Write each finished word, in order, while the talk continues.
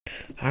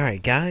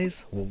Alright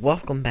guys,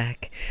 welcome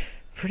back.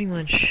 Pretty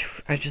much,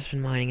 I've just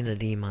been mining in the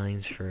D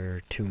mines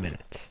for 2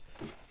 minutes.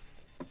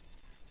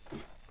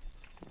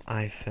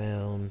 I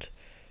found...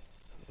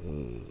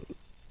 oh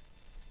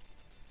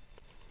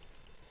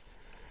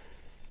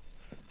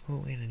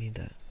wait, I need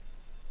that.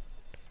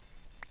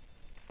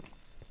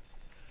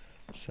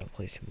 So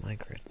placing my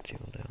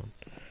critical down.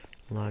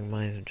 Log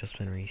mines have just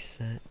been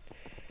reset.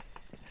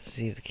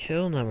 See, the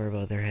kill number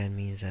above their head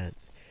means that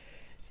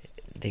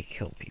they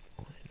kill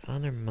people. In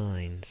other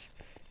mines,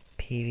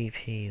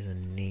 PvP is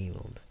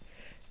enabled.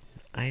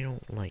 I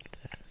don't like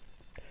that.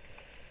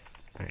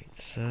 Alright,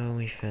 so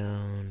we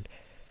found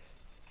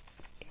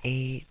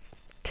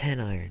 10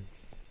 iron.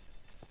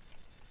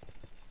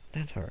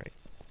 That's alright.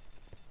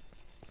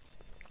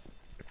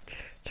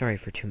 It's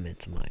alright for 2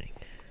 minutes of mining.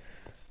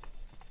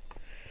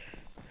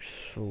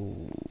 So,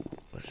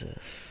 what's this?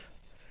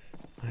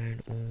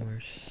 Iron ore,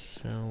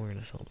 sell. We're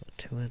gonna sell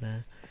 2 of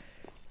that.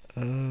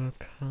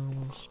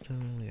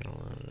 Cobblestone. We got a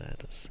lot of that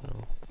to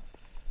sell.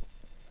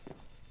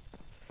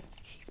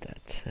 Keep that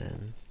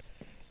 10.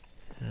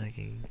 I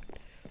can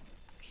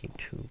keep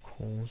 2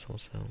 coals. I'll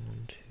sell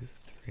 1, 2,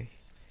 3.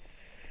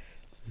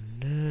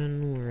 And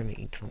then we're gonna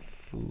eat some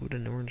food,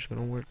 and then we're just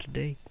gonna work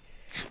today.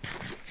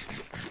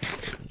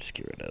 Just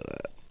get rid of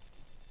that.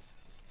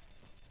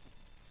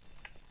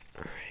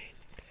 Alright.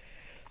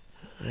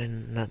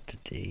 And not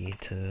today,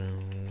 to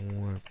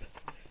warp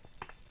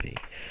B.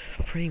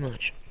 Pretty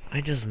much, I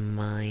just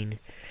mine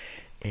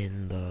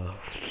in the,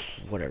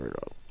 whatever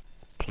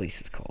the place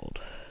is called.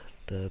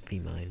 The B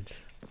mines.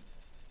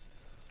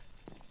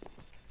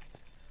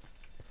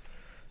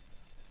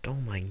 Oh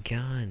my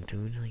god,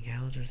 dude, like,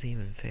 how is this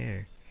even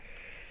fair?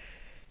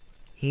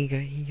 He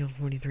killed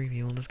 43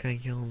 people, and this guy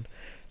killed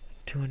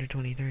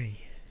 223.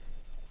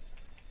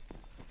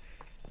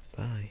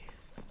 Bye.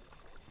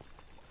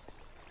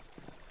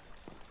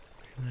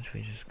 Pretty much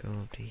we just go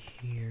up to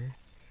here.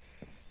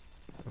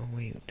 Oh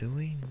wait, do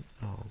we?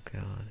 Oh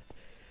god.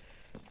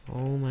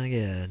 Oh my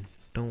god.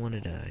 Don't want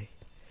to die.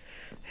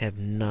 Have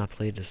not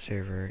played the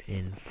server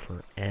in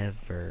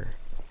forever.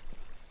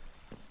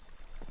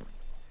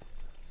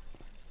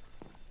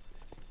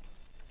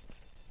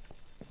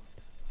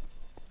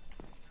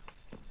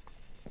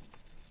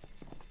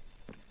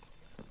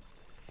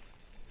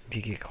 If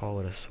you get caught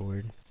with a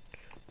sword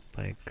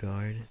by a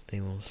guard,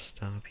 they will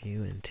stop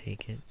you and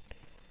take it.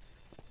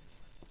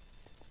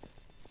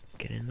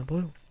 Get in the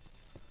blue.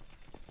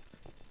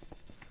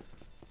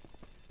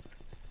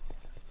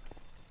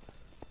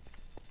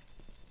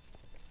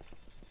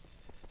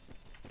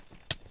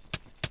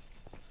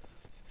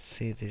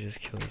 See, they just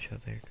kill each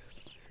other.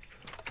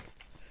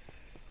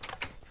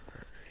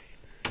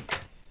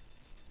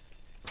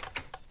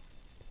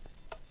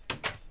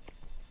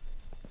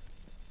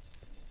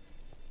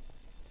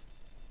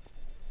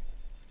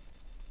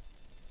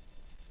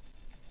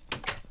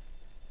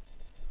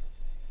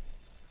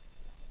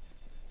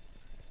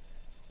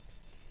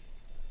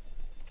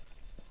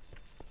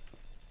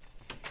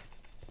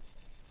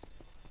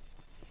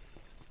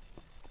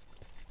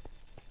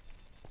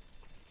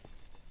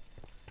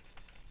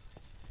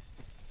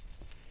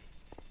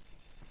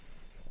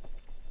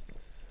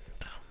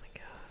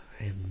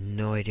 I have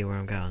no idea where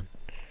I'm going.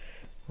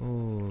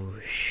 Ooh,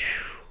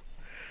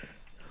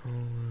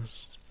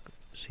 almost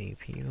see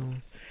people.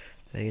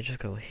 They just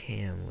go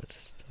ham with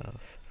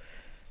stuff.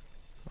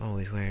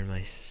 Always wearing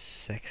my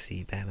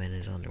sexy Batman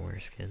in his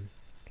underwear skin.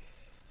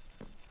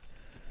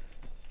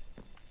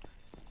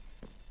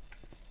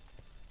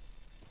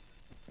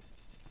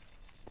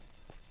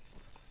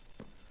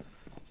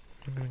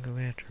 I'm gonna go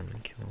after him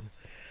and kill him.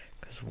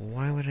 Because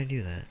why would I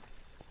do that?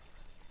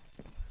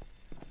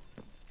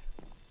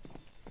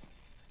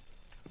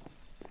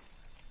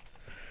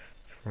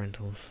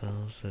 Rental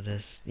cells, so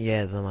this...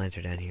 yeah, the mines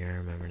are down here, I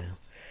remember now.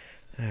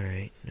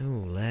 Alright.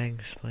 Ooh,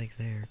 lag spike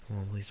there. Come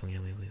on, please don't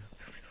yell me, please.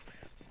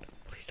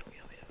 Please don't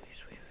yell me,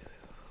 please.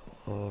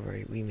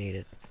 Alright, we made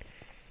it.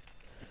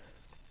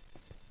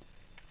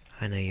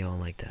 I know you all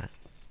like that.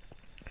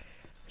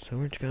 So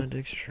we're just gonna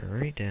dig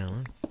straight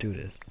down. Let's do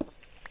this.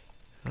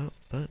 Oh,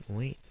 but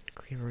wait.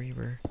 Creeper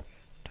Reaper.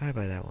 Die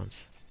by that once.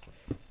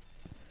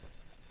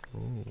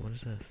 Ooh, what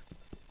is this?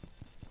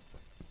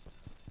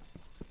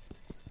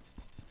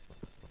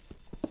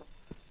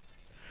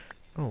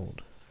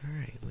 Gold.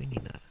 Alright, we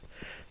need that.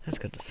 That's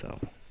good to sell.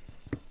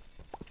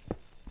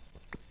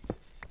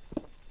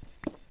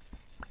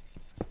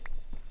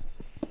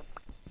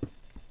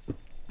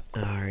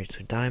 Alright, so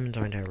diamonds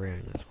aren't that rare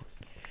in this one.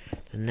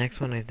 The next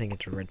one, I think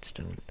it's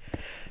redstone.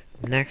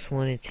 Next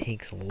one, it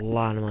takes a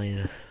lot of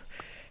money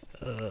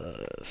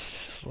to...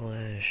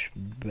 slash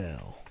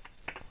bell.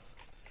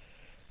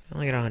 I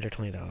only got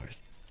 $120.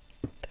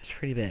 That's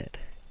pretty bad.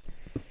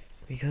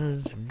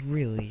 Because,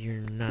 really,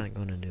 you're not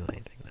gonna do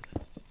anything with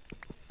it.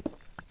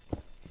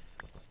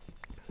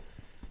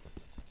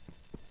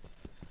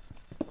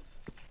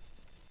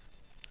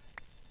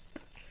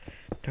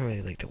 Don't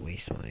really like to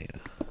waste my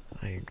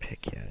iron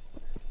pick yet.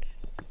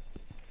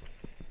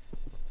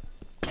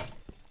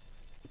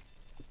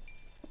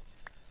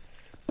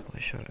 Why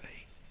should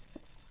I?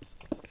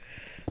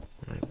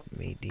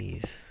 made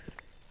these.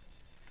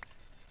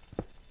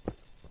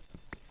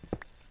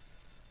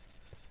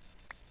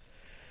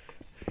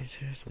 Is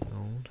there some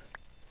gold?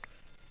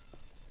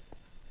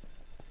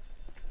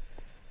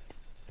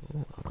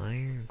 Oh,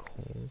 iron,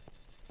 coal,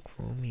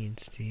 chromium,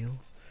 steel.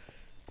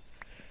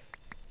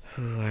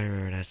 Ooh, I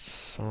remember that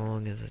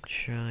song as a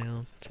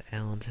child. It's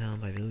Allentown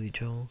by Billy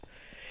Joel.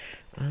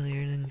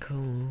 Iron and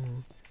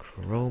coal,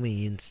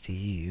 chromium,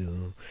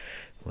 steel.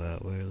 Well,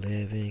 we're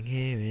living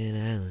here in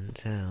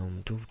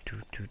Allentown. Do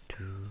do do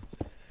do.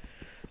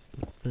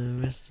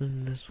 The rest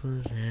of this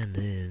was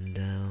handed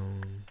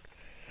down.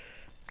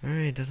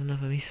 Alright, that's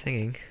enough of me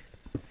singing.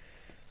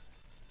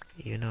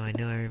 Even though I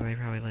know everybody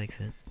probably likes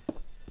it.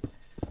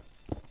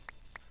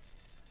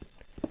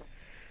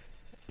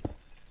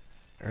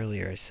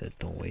 Earlier I said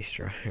don't waste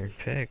your iron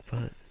pick,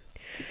 but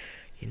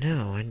you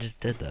know, I just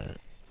did that.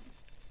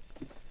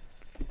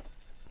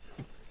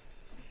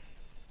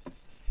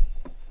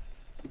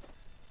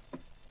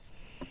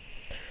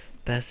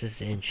 Best is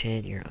to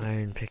enchant your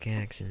iron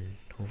pickaxe and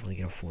hopefully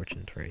get a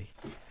fortune 3.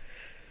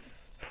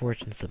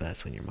 Fortune's the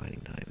best when you're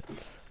mining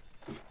diamonds.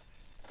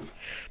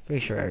 Pretty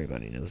sure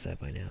everybody knows that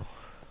by now.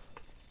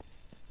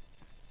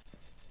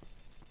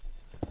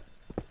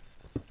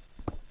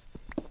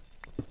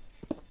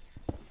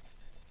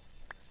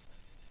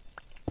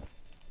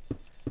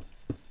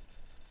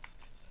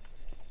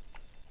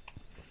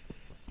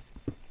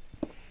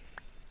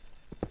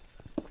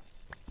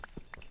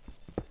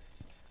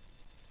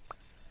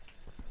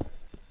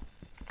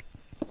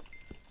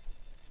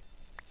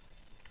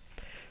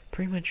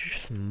 Pretty much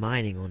just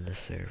mining on this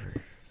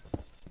server.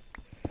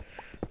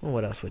 Well,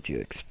 what else would you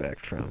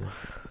expect from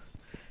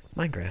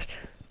Minecraft?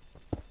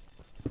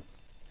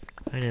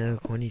 I know,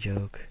 corny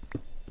joke.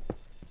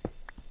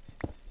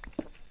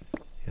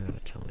 You gotta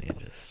tell me,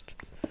 just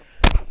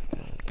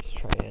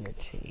try to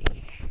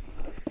entertain.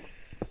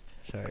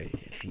 Sorry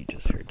if you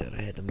just heard that.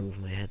 I had to move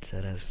my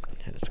headset. I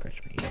had to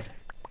scratch my ear.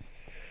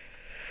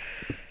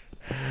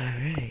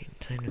 Alright,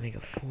 time to make a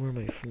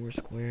 4x4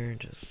 square.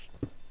 Just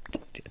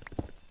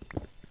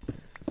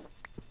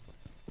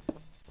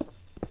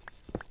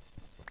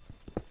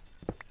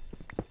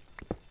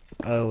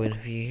oh, and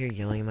if you hear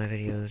yelling in my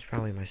videos, it's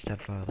probably my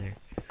stepfather.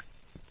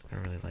 I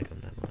don't really like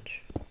him that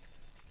much.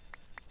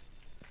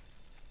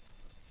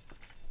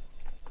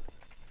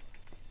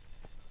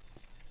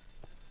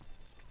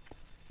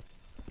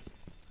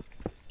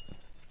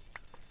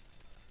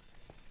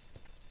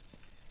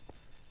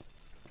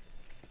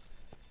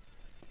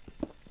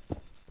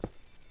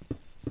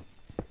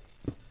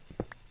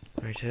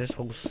 Alright, so this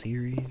whole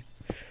series,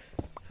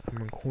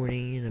 I'm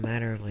recording in a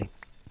matter of like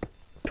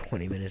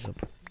 20 minutes of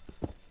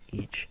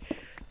each.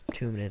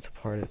 2 minutes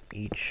apart of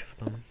each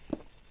of them.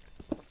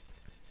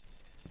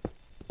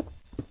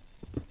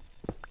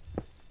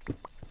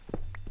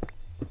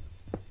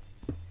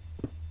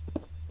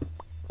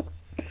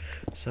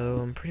 So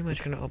I'm pretty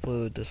much gonna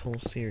upload this whole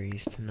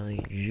series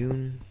tonight,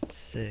 June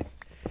 6th.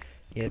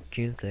 Yep,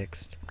 June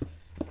 6th.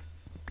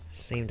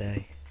 Same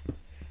day.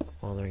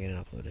 While they're getting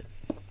uploaded.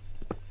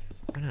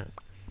 Why not?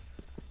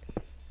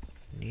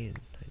 I need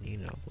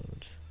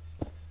uploads.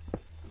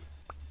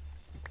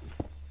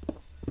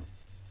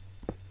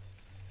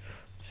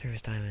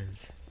 Service diamonds.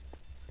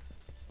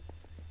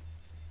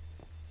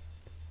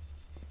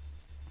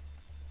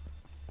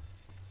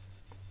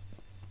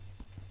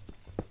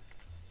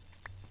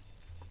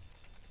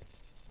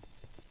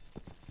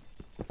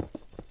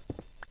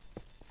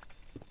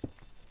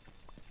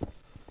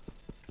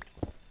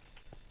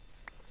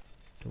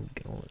 Don't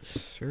get all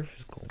this surface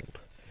gold.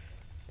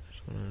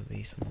 There's gonna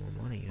be some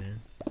more money,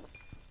 man.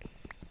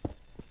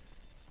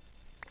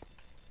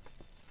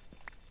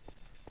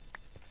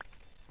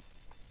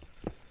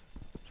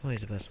 It's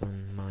always the best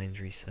when mines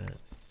reset.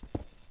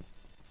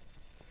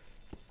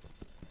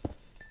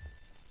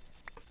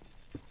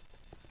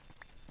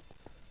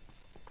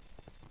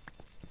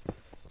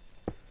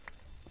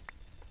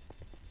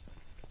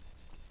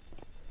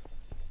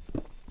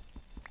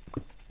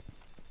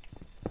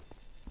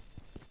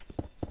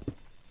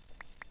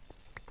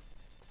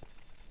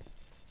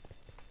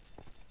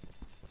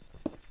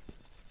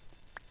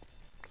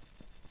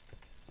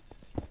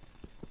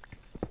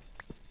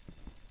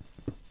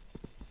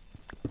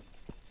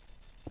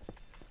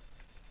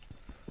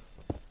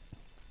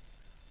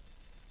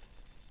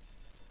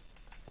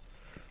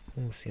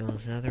 We'll see on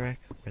this netherrack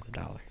worth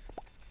 $1.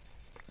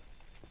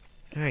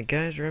 Alright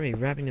guys, we're gonna be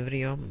wrapping the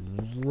video up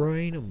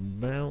right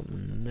about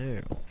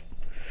now.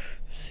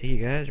 See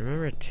you guys,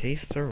 remember, taste the